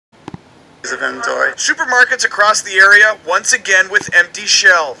of inventory. Supermarkets across the area once again with empty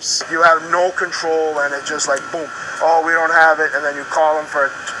shelves. You have no control and it's just like boom, oh we don't have it, and then you call them for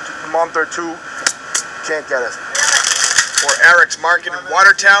a month or two, can't get it. For Eric's Market in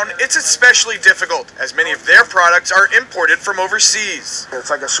Watertown, it's especially difficult as many of their products are imported from overseas. It's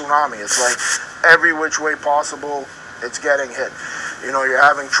like a tsunami. It's like every which way possible it's getting hit. You know, you're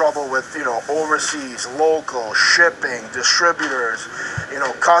having trouble with, you know, overseas, local, shipping, distributors, you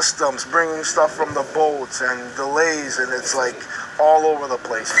know, customs, bringing stuff from the boats and delays, and it's like all over the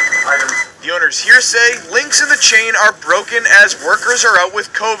place. The owners here say links in the chain are broken as workers are out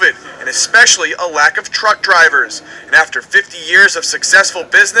with COVID, and especially a lack of truck drivers. And after 50 years of successful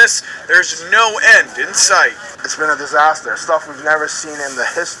business, there's no end in sight. It's been a disaster, stuff we've never seen in the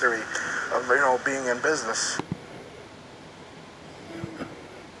history of, you know, being in business.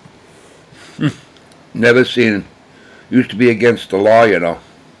 Never seen it. Used to be against the law, you know,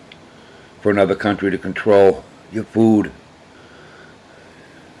 for another country to control your food,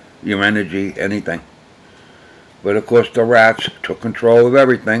 your energy, anything. But of course the rats took control of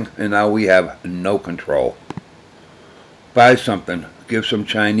everything, and now we have no control. Buy something. Give some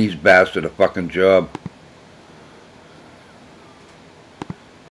Chinese bastard a fucking job.